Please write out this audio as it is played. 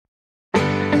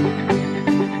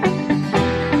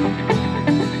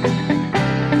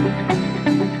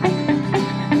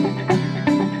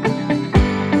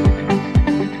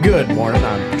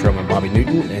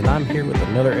Newton, and I'm here with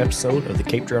another episode of the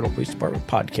Cape Girardeau Police Department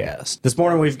podcast. This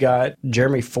morning we've got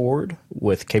Jeremy Ford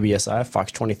with KBSI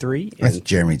Fox23. That's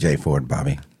Jeremy J. Ford,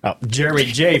 Bobby. Oh, Jeremy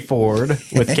J. Ford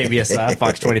with KBSI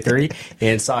Fox23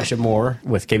 and Sasha Moore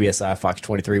with KBSI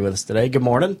Fox23 with us today. Good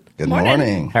morning. Good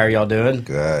morning. How are y'all doing?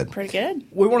 Good. Pretty good.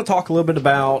 We want to talk a little bit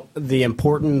about the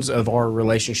importance of our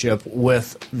relationship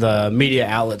with the media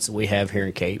outlets that we have here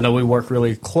in Cape. I know we work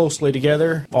really closely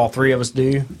together. All three of us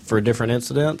do for different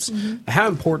incidents. Mm-hmm. How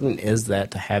important is that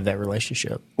to have that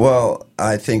relationship? Well,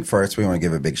 I think first we want to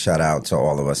give a big shout out to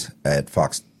all of us at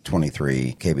Fox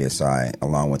 23, KBSI,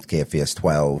 along with KFVS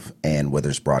 12 and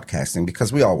Withers Broadcasting,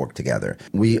 because we all work together.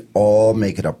 We all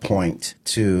make it a point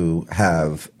to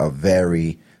have a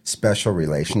very special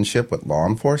relationship with law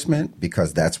enforcement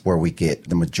because that's where we get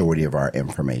the majority of our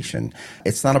information.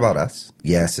 It's not about us.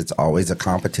 Yes, it's always a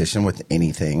competition with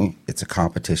anything. It's a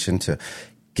competition to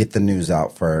get the news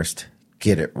out first,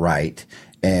 get it right,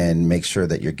 and make sure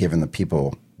that you're giving the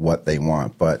people what they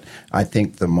want. But I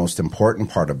think the most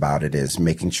important part about it is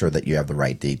making sure that you have the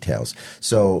right details.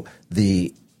 So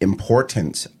the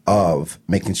importance of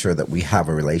making sure that we have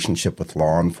a relationship with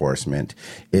law enforcement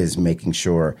is making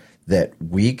sure that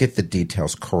we get the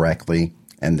details correctly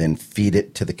and then feed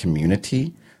it to the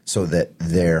community so that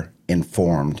they're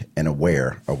informed and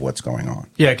aware of what's going on.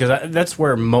 Yeah, because that's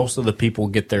where most of the people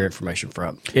get their information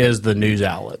from, is the news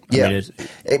outlet.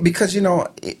 Because, you know,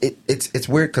 it's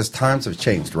weird because times have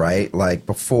changed, right? Like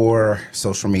before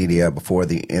social media, before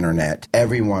the internet,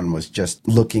 everyone was just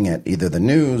looking at either the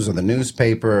news or the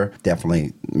newspaper.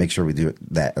 Definitely make sure we do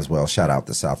that as well. Shout out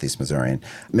to Southeast Missourian.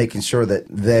 Making sure that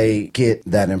they get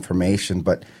that information,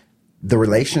 but the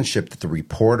relationship that the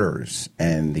reporters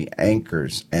and the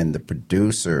anchors and the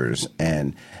producers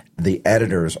and the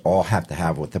editors all have to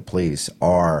have with the police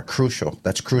are crucial.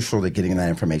 That's crucial to getting that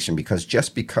information because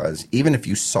even if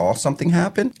you saw something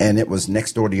happen and it was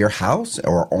next door to your house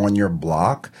or on your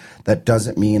block, that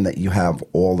doesn't mean that you have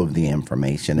all of the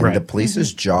information. And the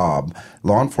police's job,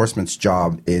 law enforcement's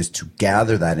job, is to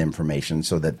gather that information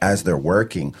so that as they're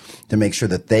working, to make sure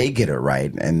that they get it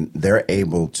right and they're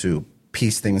able to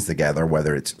piece things together,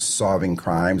 whether it's solving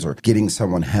crimes or getting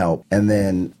someone help. And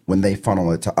then when they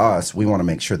funnel it to us, we want to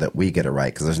make sure that we get it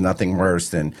right because there's nothing worse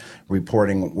than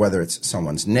reporting whether it's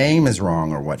someone's name is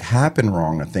wrong or what happened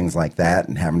wrong or things like that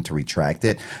and having to retract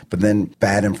it. But then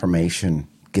bad information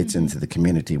gets into the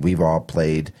community. We've all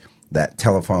played that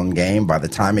telephone game. By the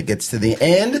time it gets to the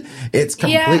end, it's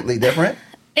completely different.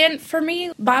 And for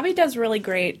me, Bobby does really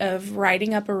great of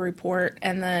writing up a report,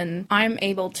 and then I'm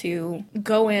able to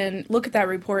go in, look at that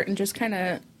report, and just kind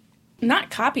of not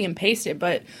copy and paste it,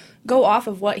 but go off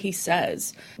of what he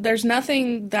says. There's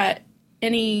nothing that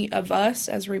any of us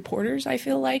as reporters, I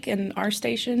feel like, in our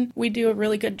station, we do a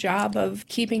really good job of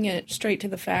keeping it straight to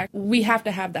the fact. We have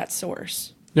to have that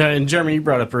source. Yeah, and Jeremy, you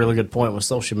brought up a really good point with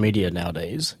social media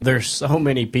nowadays. There's so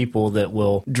many people that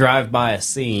will drive by a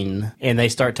scene and they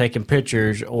start taking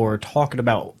pictures or talking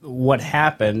about what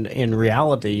happened. In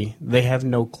reality, they have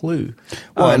no clue.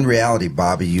 Well, in reality,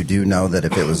 Bobby, you do know that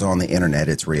if it was on the internet,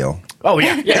 it's real. Oh,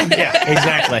 yeah,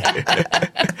 exactly.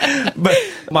 But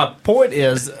my point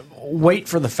is, wait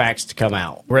for the facts to come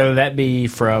out, whether that be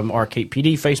from our Cape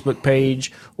PD Facebook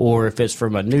page or if it's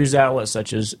from a news outlet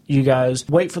such as you guys.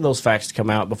 Wait for those facts to come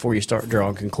out before you start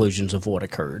drawing conclusions of what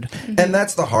occurred. And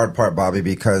that's the hard part, Bobby,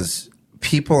 because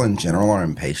people in general are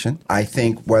impatient. I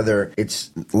think whether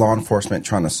it's law enforcement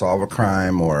trying to solve a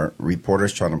crime or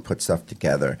reporters trying to put stuff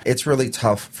together, it's really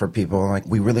tough for people. Like,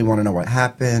 we really want to know what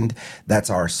happened.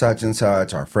 That's our such and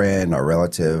such, our friend, our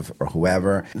relative, or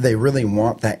whoever. They really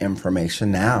want that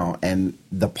information now. And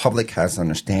the public has to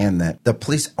understand that the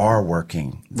police are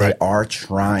working. They are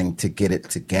trying to get it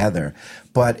together.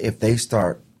 But if they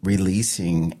start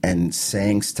releasing and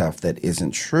saying stuff that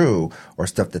isn't true or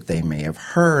stuff that they may have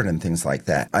heard and things like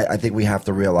that. I think we have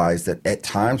to realize that at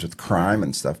times with crime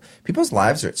and stuff, people's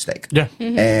lives are at stake. Yeah.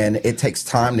 Mm-hmm. And it takes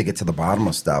time to get to the bottom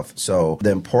of stuff. So the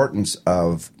importance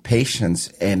of patience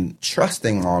and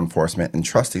trusting law enforcement and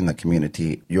trusting the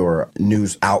community, your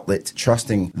news outlet,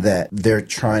 trusting that they're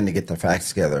trying to get the facts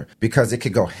together because it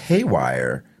could go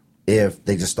haywire if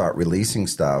they just start releasing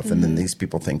stuff and then these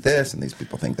people think this and these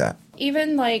people think that.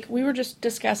 Even like we were just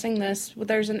discussing this,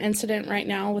 there's an incident right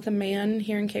now with a man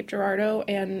here in Cape Girardeau,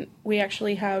 and we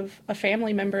actually have a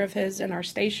family member of his in our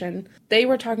station. They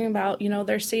were talking about,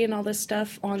 they're seeing all this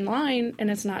stuff online and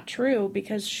it's not true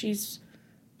because she's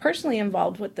personally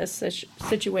involved with this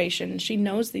situation. She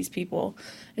knows these people,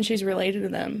 and she's related to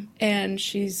them, and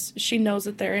she knows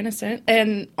that they're innocent.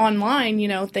 And online,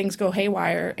 things go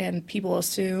haywire, and people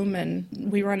assume, and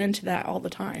we run into that all the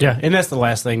time. Yeah, and that's the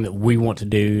last thing that we want to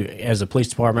do as a police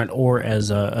department or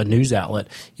as a news outlet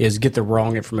is get the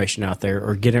wrong information out there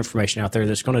or get information out there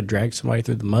that's going to drag somebody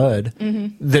through the mud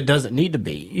that doesn't need to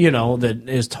be, that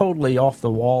is totally off the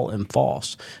wall and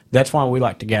false. That's why we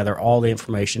like to gather all the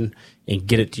information and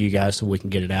get it to you guys so we can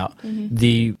get it out.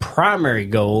 The primary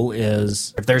goal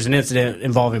is if there's an incident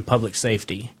involving public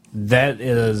safety, that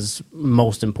is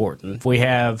most important. If we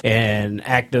have an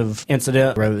active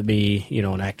incident, whether it be,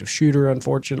 an active shooter,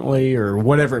 unfortunately, or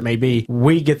whatever it may be,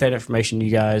 we get that information to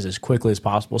you guys as quickly as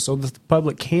possible so that the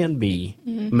public can be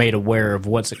made aware of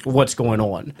what's going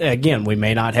on. Again, we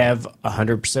may not have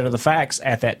 100% of the facts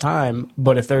at that time,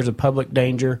 but if there's a public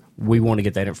danger, we want to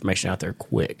get that information out there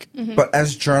quick. But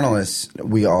as journalists,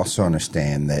 we also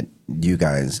understand that you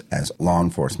guys as law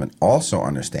enforcement also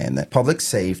understand that public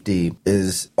safety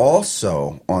is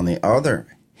also, on the other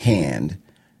hand,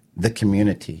 the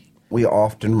community. We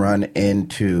often run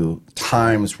into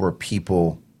times where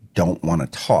people don't want to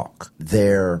talk.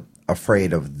 They're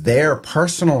afraid of their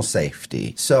personal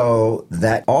safety. So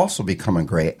that also become a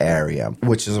gray area,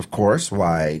 which is, of course,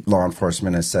 why law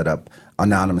enforcement has set up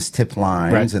anonymous tip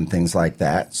lines and things like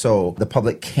that. So the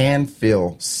public can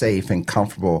feel safe and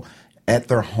comfortable at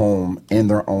their home, in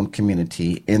their own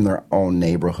community, in their own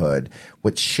neighborhood,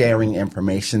 with sharing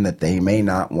information that they may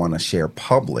not want to share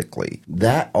publicly.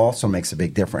 That also makes a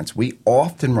big difference. We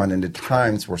often run into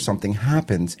times where something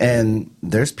happens and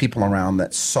there's people around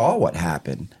that saw what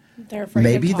happened. They're afraid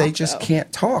Maybe to talk, they just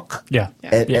can't talk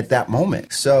at that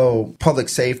moment. So public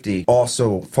safety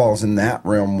also falls in that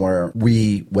realm where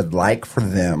we would like for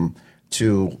them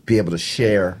to be able to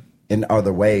share in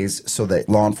other ways so that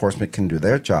law enforcement can do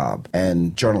their job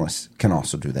and journalists can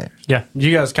also do theirs. Yeah,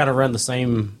 you guys kind of run the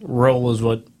same role as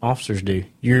what officers do.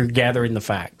 You're gathering the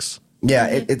facts. Yeah,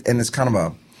 and it's kind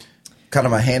of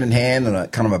a hand in hand and a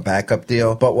kind of a backup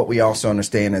deal. But what we also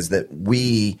understand is that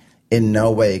we, in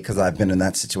no way, because I've been in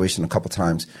that situation a couple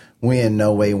times, we in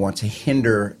no way want to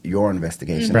hinder your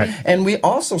investigation. Right. And we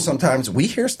also sometimes we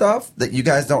hear stuff that you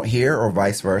guys don't hear or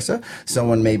vice versa.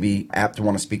 Someone may be apt to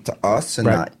want to speak to us and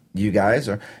not you guys.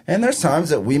 And there's times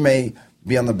that we may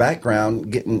be on the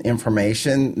background getting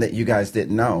information that you guys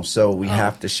didn't know. So we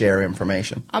have to share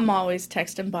information. I'm always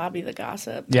texting Bobby the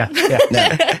gossip. Yeah.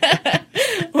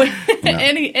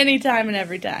 Any time and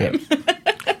every time.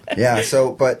 Yeah,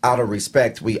 but out of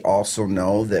respect, we also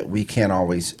know that we can't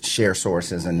always share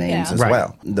sources and names as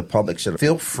well. The public should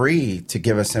feel free to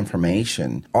give us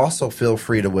information. Also feel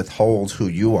free to withhold who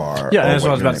you are. Yeah, that's what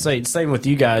I was about to say. Same with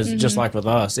you guys, just like with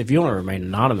us. If you want to remain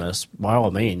anonymous, by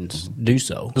all means, do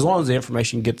so. As long as the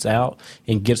information gets out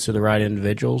and gets to the right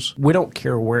individuals, we don't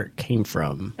care where it came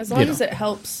from. As long as it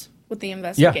helps with the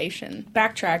investigation.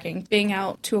 Backtracking, being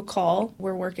out to a call,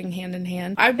 we're working hand in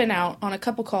hand. I've been out on a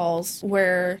couple calls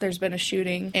where there's been a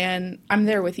shooting and I'm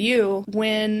there with you.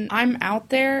 When I'm out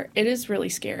there, it is really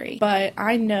scary. But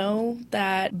I know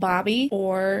that Bobby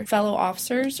or fellow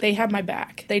officers, they have my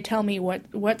back. They tell me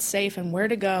what's safe and where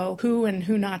to go, who and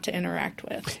who not to interact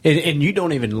with. And you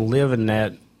don't even live in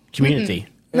that community.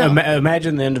 No.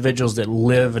 Imagine the individuals that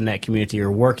live in that community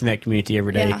or work in that community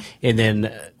every day, and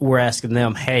then we're asking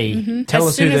them, "Hey, tell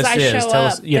us who this is." Tell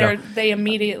us, they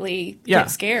immediately get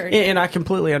scared. And I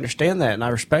completely understand that, and I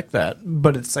respect that.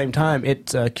 But at the same time,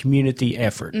 it's a community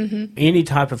effort. Any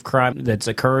type of crime that's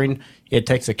occurring, it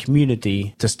takes a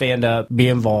community to stand up, be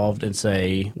involved, and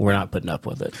say, "We're not putting up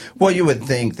with it." Well, you would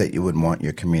think that you would want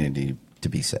your community to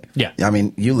be safe. Yeah. I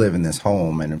mean, you live in this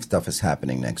home, and if stuff is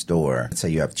happening next door, let's say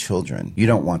you have children, you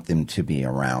don't want them to be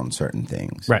around certain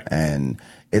things. Right. And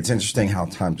it's interesting how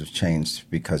times have changed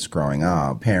because growing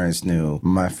up, parents knew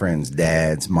my friends'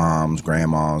 dads, moms,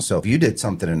 grandmas. So if you did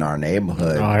something in our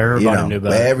neighborhood, everybody knew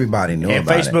about it. Everybody knew and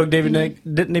about Facebook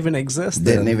it. didn't even exist.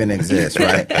 Didn't even exist,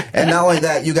 right? And not only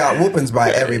that, you got whoopings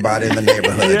by everybody in the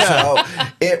neighborhood. So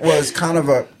it was kind of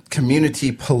a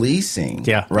community policing,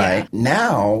 right?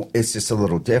 Now, it's just a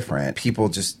little different. People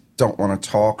just don't want to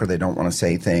talk or they don't want to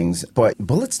say things, but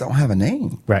bullets don't have a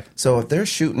name. Right. So if they're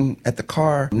shooting at the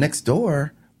car next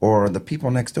door or the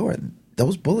people next door,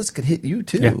 those bullets could hit you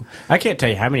too. Yeah. I can't tell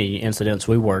you how many incidents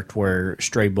we worked where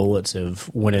stray bullets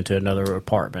have went into another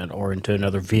apartment or into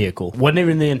another vehicle. Wasn't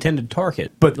even the intended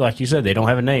target. But like you said, they don't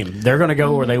have a name. They're going to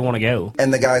go where they want to go.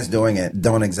 And the guys doing it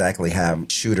don't exactly have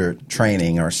shooter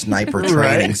training or sniper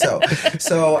training. So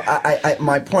I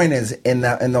my point is in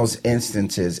those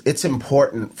instances, it's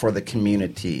important for the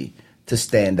community to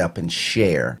stand up and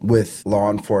share with law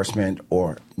enforcement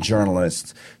or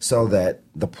journalists so that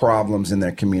the problems in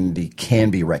their community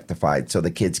can be rectified, so the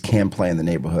kids can play in the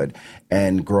neighborhood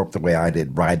and grow up the way I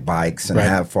did, ride bikes and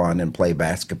have fun and play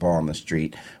basketball on the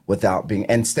street without being,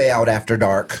 and stay out after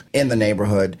dark in the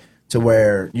neighborhood to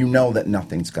where you know that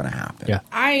nothing's going to happen. Yeah.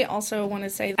 I also want to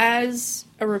say, as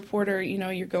a reporter, you know,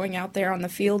 you're going out there on the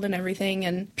field and everything,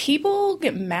 and people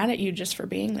get mad at you just for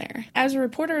being there. As a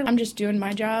reporter, I'm just doing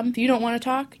my job. If you don't want to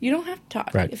talk, you don't have to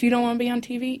talk. Right. If you don't want to be on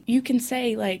TV, you can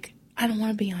say, like, I don't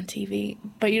want to be on TV,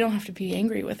 but you don't have to be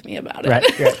angry with me about it.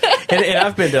 Right. And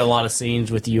I've been to a lot of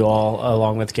scenes with you all,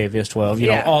 along with KBS 12, you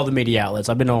know, all the media outlets.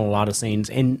 I've been on a lot of scenes,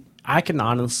 and I can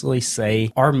honestly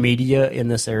say our media in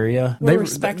this area, they're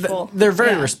respectful. They're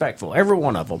very respectful, every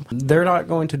one of them. They're not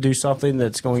going to do something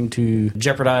that's going to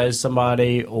jeopardize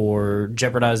somebody or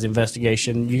jeopardize the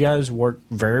investigation. You guys work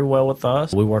very well with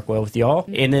us. We work well with y'all.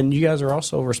 And then you guys are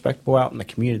also respectable out in the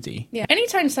community. Yeah.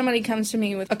 Anytime somebody comes to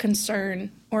me with a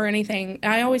concern or anything,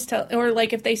 I always tell, or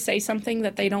like if they say something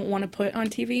that they don't want to put on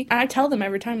TV, I tell them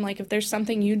every time, like, if there's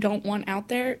something you don't want out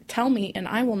there, tell me and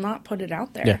I will not put it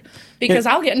out there. Yeah. Because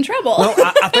I'll get in trouble. Well,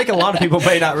 I think a lot of people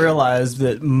may not realize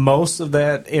that most of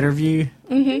that interview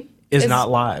is not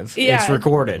live. Yeah. It's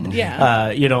recorded.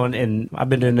 Yeah. You know, and I've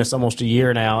been doing this almost a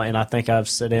year now, and I think I've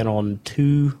sit in on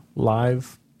 2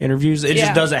 live interviews. It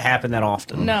just doesn't happen that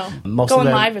often. No. Most Going of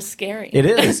that, live is scary. It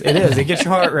is. It is. It gets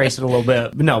your heart racing a little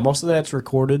bit. But no, most of that's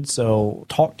recorded, so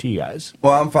talk to you guys.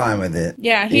 Well, I'm fine with it.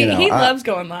 Yeah, he loves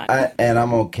going live. And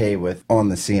I'm okay with on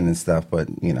the scene and stuff, but,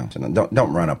 you know,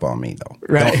 don't run up on me, though.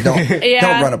 Right.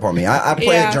 Don't run up on me. I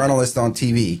play a journalist on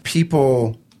TV.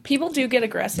 People do get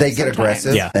aggressive. They get sometimes.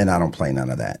 aggressive, and I don't play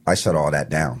none of that. I shut all that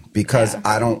down because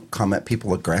I don't come at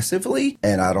people aggressively,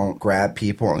 and I don't grab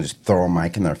people and just throw a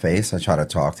mic in their face. I try to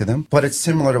talk to them. But it's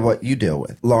similar to what you deal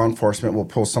with. Law enforcement will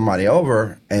pull somebody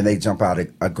over, and they jump out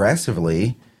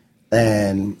aggressively,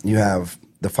 and you have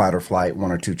the fight or flight,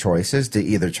 1 or 2 choices to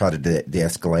either try to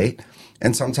de-escalate.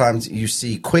 And sometimes you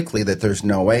see quickly that there's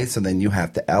no way, so then you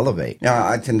have to elevate. Now,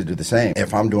 I tend to do the same.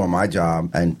 If I'm doing my job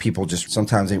and people just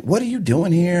sometimes say, what are you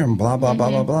doing here? And blah, blah,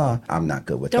 blah, blah, blah. I'm not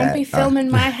good with that. Don't be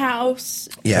filming my house.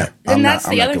 Yeah. And that's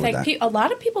the other thing. A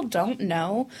lot of people don't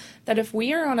know that if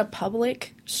we are on a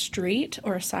public street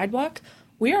or a sidewalk,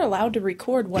 we are allowed to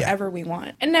record whatever we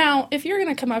want. And now, if you're going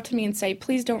to come up to me and say,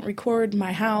 please don't record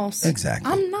my house.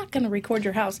 Exactly. I'm not going to record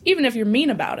your house. Even if you're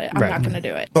mean about it, I'm not going to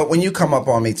do it. But when you come up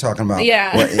on me talking about,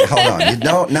 hold on,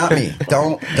 no, not me.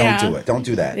 Don't do it. Don't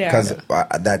do that. Because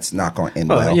that's not going to end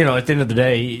well. You know, at the end of the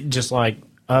day, just like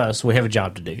us, we have a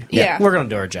job to do. Yeah. We're going to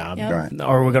do our job. Yep. Right.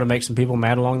 Are we going to make some people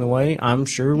mad along the way? I'm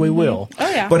sure we will. Oh,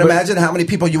 yeah. But imagine how many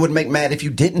people you would make mad if you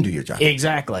didn't do your job.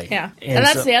 Exactly. Yeah. And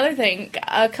that's the other thing.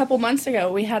 A couple months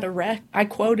ago, we had a wreck. I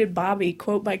quoted Bobby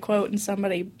quote by quote, and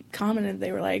somebody commented,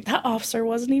 they were like, that officer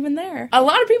wasn't even there. A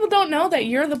lot of people don't know that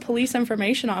you're the police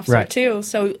information officer, too.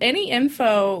 So any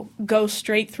info goes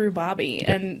straight through Bobby,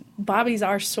 and Bobby's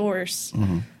our source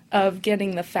of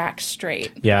getting the facts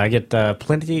straight. Yeah, I get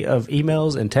plenty of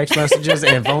emails and text messages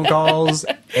and phone calls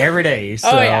every day. So,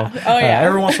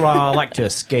 every once in a while, I like to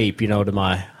escape, you know, to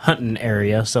my hunting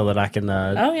area so that I can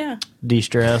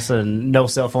de-stress and no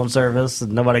cell phone service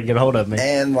and nobody can get a hold of me.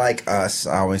 And like us,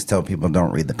 I always tell people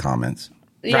don't read the comments.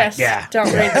 Yes,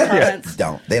 don't read the comments.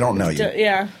 They don't know you.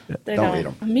 They don't read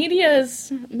them.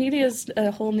 Media's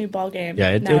a whole new ballgame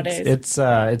nowadays.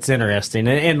 It's interesting,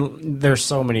 and there's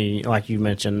so many, like you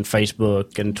mentioned,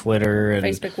 Facebook and Twitter and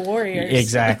Facebook warriors.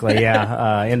 Exactly,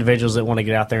 individuals that want to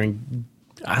get out there and.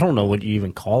 I don't know what you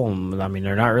even call them. I mean,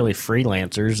 they're not really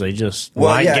freelancers. They just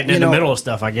like getting in the middle of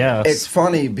stuff, I guess. It's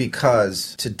funny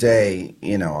because today,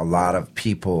 you know, a lot of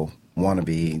people want to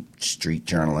be street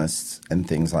journalists and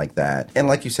things like that. And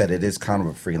like you said, it is kind of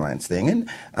a freelance thing. And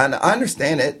I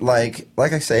understand it. Like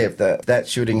I say, if that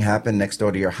shooting happened next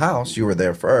door to your house, you were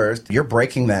there first. You're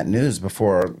breaking that news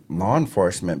before law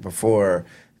enforcement, before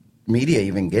media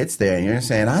even gets there, and you're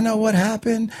saying, I know what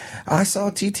happened. I saw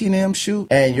TT&M shoot.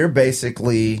 And you're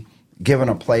basically giving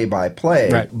a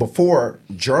play-by-play before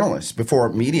journalists, before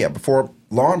media, before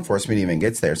law enforcement even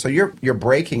gets there. So you're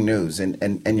breaking news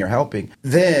and you're helping.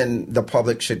 Then the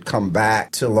public should come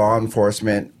back to law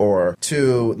enforcement or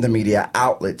to the media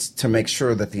outlets to make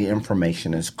sure that the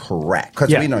information is correct.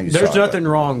 Because we know you There's nothing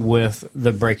wrong with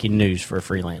the breaking news for a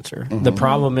freelancer. The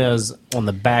problem is on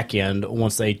the back end,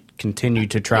 once they continue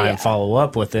to try and follow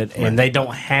up with it, and they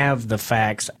don't have the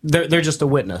facts. They're just a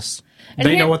witness. And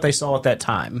they know what they saw at that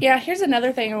time. Yeah, here's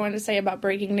another thing I wanted to say about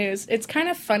breaking news. It's kind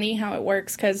of funny how it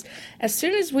works, because as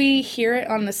soon as we hear it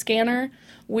on the scanner,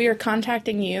 we are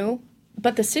contacting you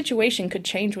but the situation could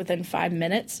change within 5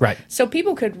 minutes. Right. So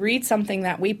people could read something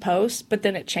that we post, but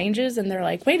then it changes and they're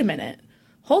like, wait a minute,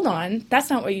 hold on, that's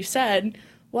not what you said.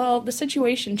 Well, the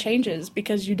situation changes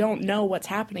because you don't know what's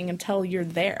happening until you're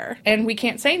there. And we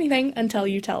can't say anything until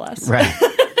you tell us. Right.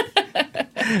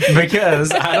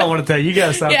 Because I don't want to tell you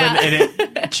guys something and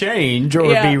it change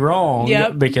or be wrong.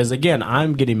 Yep. Because, again,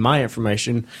 I'm getting my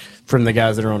information from the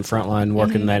guys that are on frontline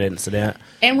working that incident.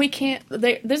 And we can't,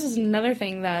 this is another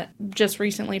thing that just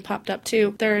recently popped up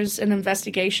too. There's an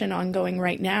investigation ongoing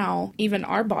right now. Even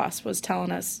our boss was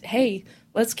telling us, hey,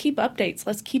 let's keep updates.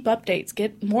 Let's keep updates.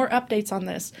 Get more updates on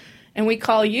this. And we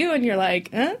call you and you're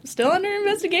like, still under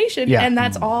investigation. Yeah. And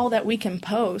that's all that we can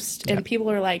post. And people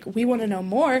are like, we want to know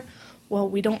more. Well,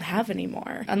 we don't have any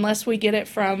more. Unless we get it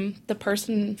from the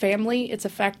person, family it's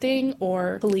affecting,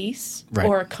 or police,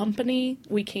 or a company,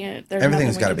 we can't.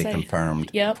 Everything's got to be confirmed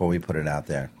Yep. before we put it out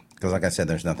there. Because like I said,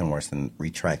 there's nothing worse than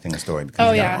retracting a story. Because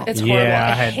Oh, yeah. It's horrible.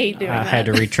 Yeah, I hate doing that. I had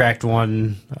to retract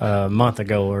one a month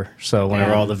ago or so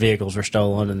whenever all the vehicles were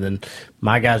stolen. And then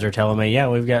my guys are telling me,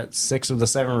 we've got 6 of the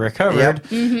 7 recovered. Yep.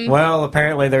 Mm-hmm. Well,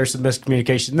 apparently there's some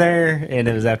miscommunication there. And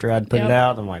it was after I'd put it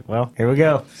out. I'm like, well, here we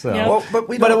go. So, Yep.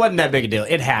 But it wasn't that big a deal.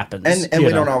 It happens. And we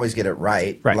don't always get it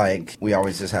right. Right. Like, we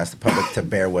always just ask the public to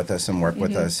bear with us and work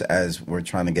with us as we're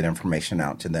trying to get information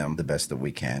out to them the best that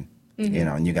we can. You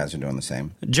know, and you guys are doing the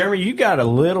same. Jeremy, you got a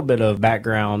little bit of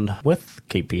background with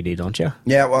KPD, don't you?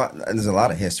 Yeah, well, there's a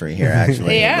lot of history here,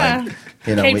 actually. Yeah. Like,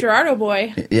 you know, Cape Girardeau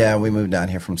boy. Yeah, we moved down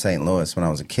here from St. Louis when I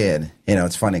was a kid. You know,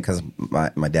 it's funny because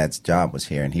my dad's job was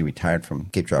here, and he retired from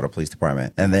Cape Girardeau Police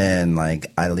Department. And then,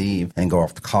 like, I leave and go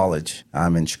off to college.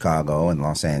 I'm in Chicago and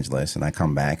Los Angeles, and I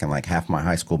come back, and, like, half my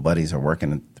high school buddies are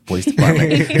working at the police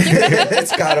department.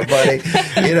 It's kind of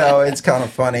funny. You know, it's kind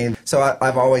of funny. So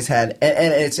I've always had,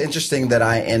 and it's interesting that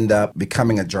I end up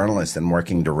becoming a journalist and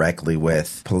working directly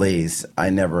with police. I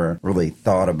never really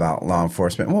thought about law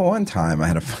enforcement. Well, one time I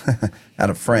had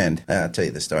a friend, I'll tell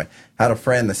you the story. I had a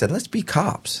friend that said, let's be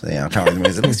cops. You know,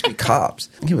 let's be cops.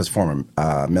 He was former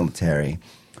military.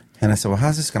 And I said, well,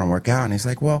 how's this going to work out? And he's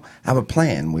like, well, I have a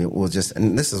plan. We'll just,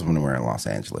 and this is when we were in Los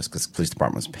Angeles because the police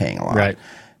department was paying a lot. Right.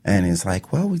 And he's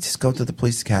like, well, we just go to the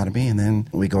police academy and then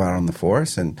we go out on the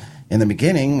force. And in the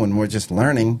beginning, when we're just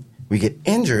learning, we get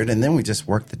injured and then we just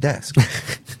work the desk.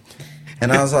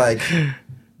 And I was like,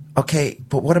 okay,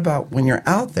 but what about when you're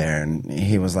out there? And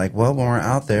he was like, well, when we're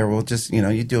out there, we'll just,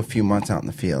 you do a few months out in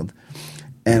the field.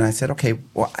 And I said, okay,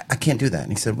 well, I can't do that.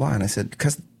 And he said, why? And I said,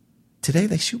 because today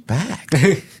they shoot back.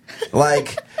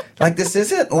 like this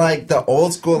isn't like the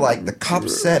old school, like the cop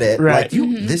said it. Right.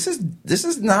 Like this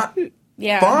is not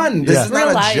Yeah. fun. This is not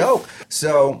Real a life. joke.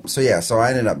 So I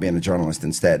ended up being a journalist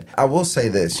instead. I will say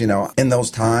this, in those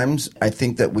times, I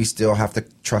think that we still have to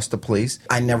trust the police.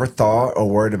 I never thought or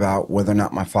worried about whether or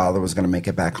not my father was going to make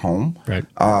it back home. Right.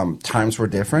 Times were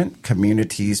different.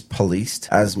 Communities policed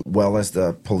as well as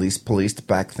the police policed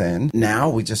back then. Now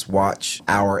we just watch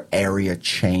our area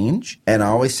change. And I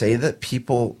always say that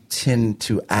people tend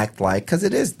to act like, because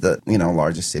it is the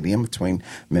largest city in between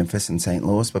Memphis and St.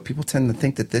 Louis, but people tend to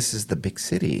think that this is the big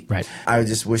city. Right. I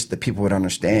just wish that people would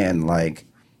understand, like,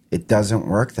 it doesn't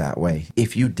work that way.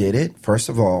 If you did it, first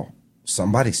of all,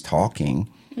 somebody's talking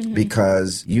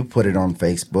because you put it on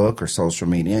Facebook or social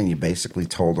media and you basically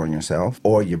told on yourself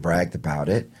or you bragged about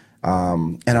it.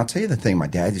 And I'll tell you the thing my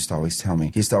dad used to always tell me.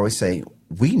 He used to always say,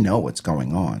 we know what's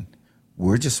going on.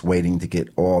 We're just waiting to get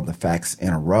all the facts in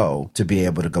a row to be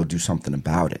able to go do something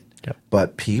about it. Yep.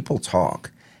 But people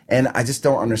talk. And I just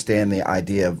don't understand the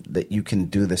idea of that you can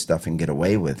do this stuff and get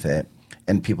away with it.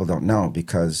 And people don't know,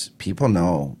 because people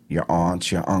know your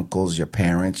aunts, your uncles, your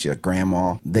parents, your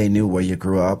grandma. They knew where you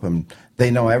grew up and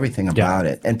they know everything about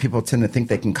it. And people tend to think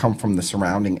they can come from the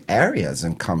surrounding areas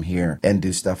and come here and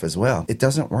do stuff as well. It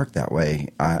doesn't work that way.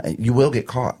 You will get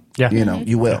caught. Yeah.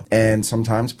 You will. And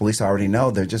sometimes police already know.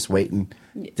 They're just waiting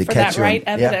to For catch that you. right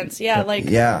evidence. Yeah, like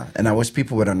Yeah, and I wish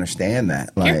people would understand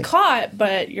that. Like, you're caught,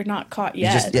 but you're not caught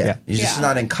yet. you're just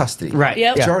not in custody. Right.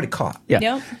 Yep. But you're already caught. Yeah.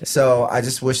 Yep. So I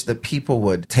just wish that people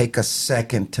would take a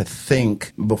second to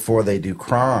think before they do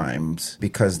crimes,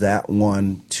 because that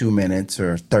 1-2 minutes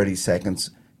or 30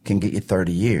 seconds can get you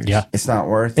 30 years. Yeah. It's not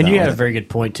worth it. And you had a very good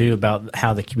point, too, about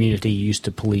how the community used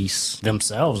to police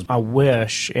themselves. I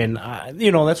wish, and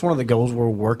that's one of the goals we're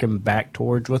working back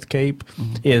towards with Cape,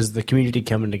 is the community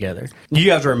coming together. You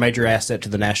guys were a major asset to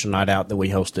the National Night Out that we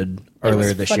hosted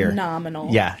earlier this year. Phenomenal.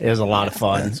 Yeah, it was a lot of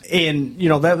fun. And,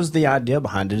 that was the idea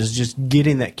behind it, is just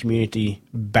getting that community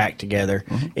back together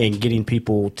and getting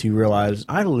people to realize,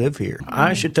 I live here.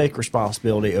 I should take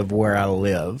responsibility of where I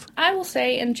live. I will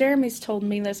say, and Jeremy's told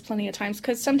me this this plenty of times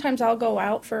because sometimes I'll go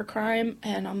out for a crime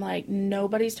and I'm like,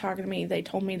 nobody's talking to me. They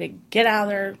told me to get out of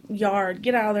their yard,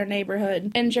 get out of their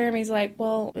neighborhood. And Jeremy's like,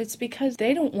 well, it's because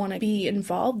they don't want to be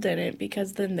involved in it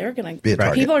because then they're going to be a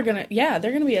target. People are going to, they're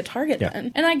going to be a target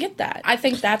then. And I get that. I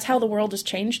think that's how the world has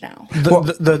changed now.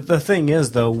 The thing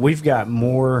is, though, we've got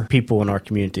more people in our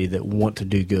community that want to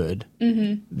do good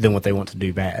than what they want to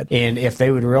do bad. And if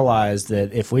they would realize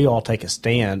that if we all take a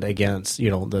stand against,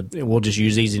 we'll just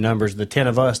use easy numbers, the 10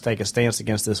 of us take a stance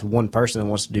against this one person that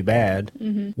wants to do bad,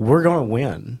 we're going to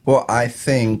win. Well, I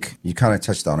think you kind of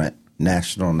touched on it.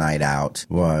 National Night Out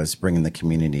was bringing the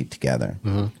community together,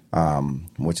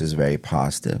 which is very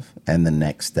positive. And the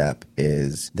next step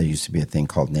is there used to be a thing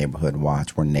called Neighborhood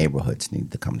Watch where neighborhoods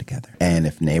need to come together. And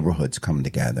if neighborhoods come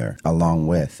together along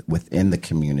within the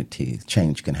community,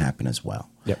 change can happen as well.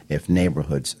 Yep. If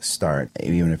neighborhoods start,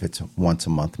 even if it's a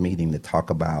once-a-month meeting to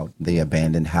talk about the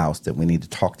abandoned house that we need to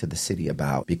talk to the city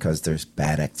about because there's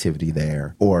bad activity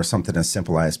there, or something as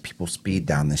simple as people speed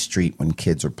down the street when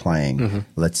kids are playing,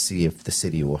 let's see if the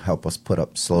city will help us put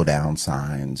up slow down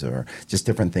signs or just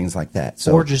different things like that.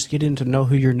 So, or just getting to know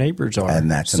who your neighbors are.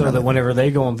 And that's so that whenever they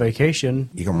go on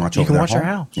vacation, you can watch their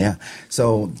house. Yeah.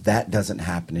 So that doesn't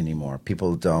happen anymore.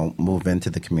 People don't move into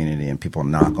the community and people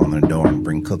knock on their door and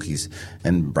bring cookies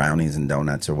and brownies and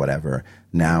donuts or whatever.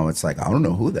 Now it's like, I don't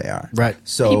know who they are. Right.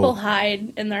 So people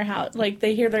hide in their house. Like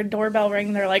they hear their doorbell ring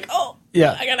and they're like, oh,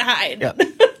 I gotta hide. Yeah.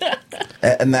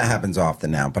 And that happens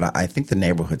often now. But I think the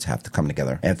neighborhoods have to come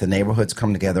together. And if the neighborhoods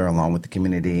come together along with the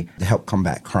community to help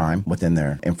combat crime within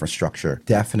their infrastructure,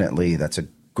 definitely that's a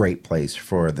great place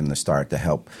for them to start to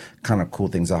help kind of cool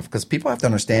things off. Because people have to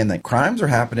understand that crimes are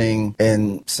happening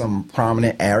in some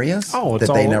prominent areas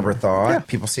that they never thought. Yeah.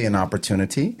 People see an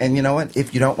opportunity. And you know what?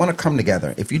 If you don't want to come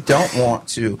together, if you don't want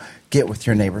to get with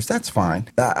your neighbors, that's fine.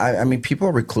 I mean, people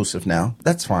are reclusive now.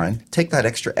 That's fine. Take that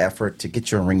extra effort to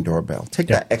get your Ring doorbell. Take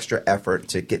that extra effort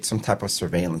to get some type of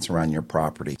surveillance around your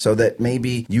property so that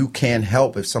maybe you can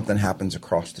help if something happens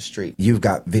across the street. You've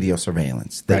got video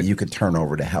surveillance that you could turn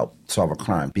over to help solve a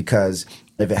crime. Because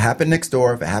if it happened next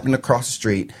door, if it happened across the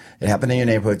street, it happened in your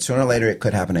neighborhood, sooner or later it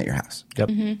could happen at your house. Yep,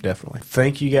 definitely.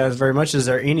 Thank you guys very much. Is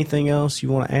there anything else you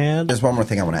want to add? There's one more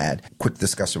thing I want to add. Quick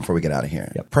discussion before we get out of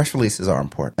here. Press releases are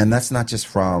important. And that's not just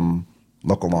from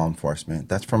local law enforcement.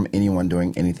 That's from anyone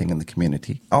doing anything in the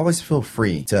community. Always feel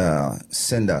free to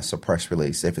send us a press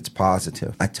release if it's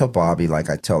positive. I tell Bobby, like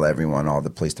I tell everyone, all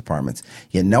the police departments,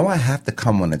 I have to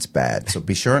come when it's bad. So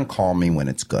be sure and call me when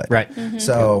it's good. Right.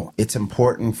 So it's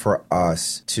important for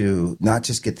us to not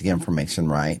just get the information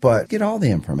right, but get all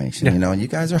the information. You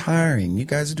guys are hiring. You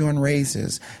guys are doing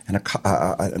raises. And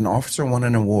an officer won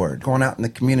an award going out in the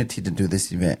community to do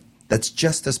this event. That's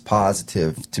just as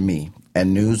positive to me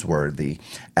and newsworthy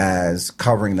as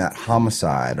covering that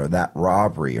homicide or that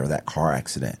robbery or that car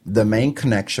accident. The main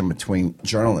connection between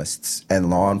journalists and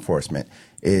law enforcement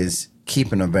is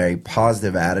keeping a very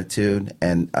positive attitude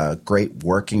and a great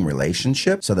working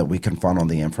relationship so that we can funnel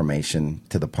the information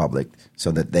to the public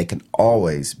so that they can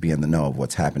always be in the know of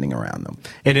what's happening around them.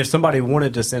 And if somebody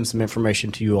wanted to send some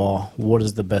information to you all, what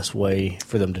is the best way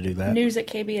for them to do that? News at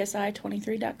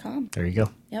KBSI23.com. There you go.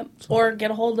 Yep. Or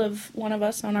get a hold of one of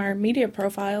us on our media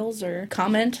profiles or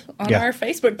comment on our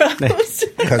Facebook post.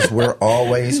 Because we're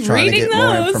always trying to get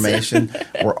more information.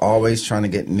 We're always trying to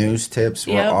get news tips.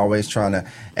 We're always trying to,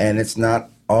 and it's not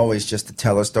always just to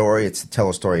tell a story. It's to tell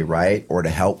a story right or to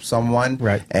help someone.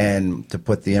 Right. And to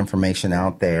put the information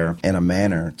out there in a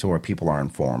manner to where people are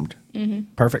informed.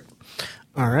 Perfect.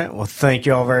 All right. Well, thank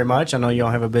you all very much. I know you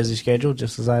all have a busy schedule,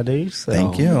 just as I do. So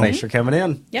thank you. Thanks for coming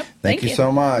in. Yep. Thank you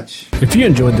so much. If you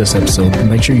enjoyed this episode,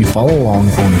 make sure you follow along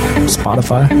on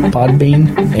Spotify,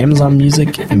 Podbean, Amazon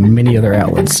Music, and many other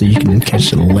outlets so you can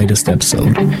catch the latest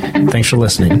episode. Thanks for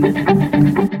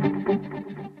listening.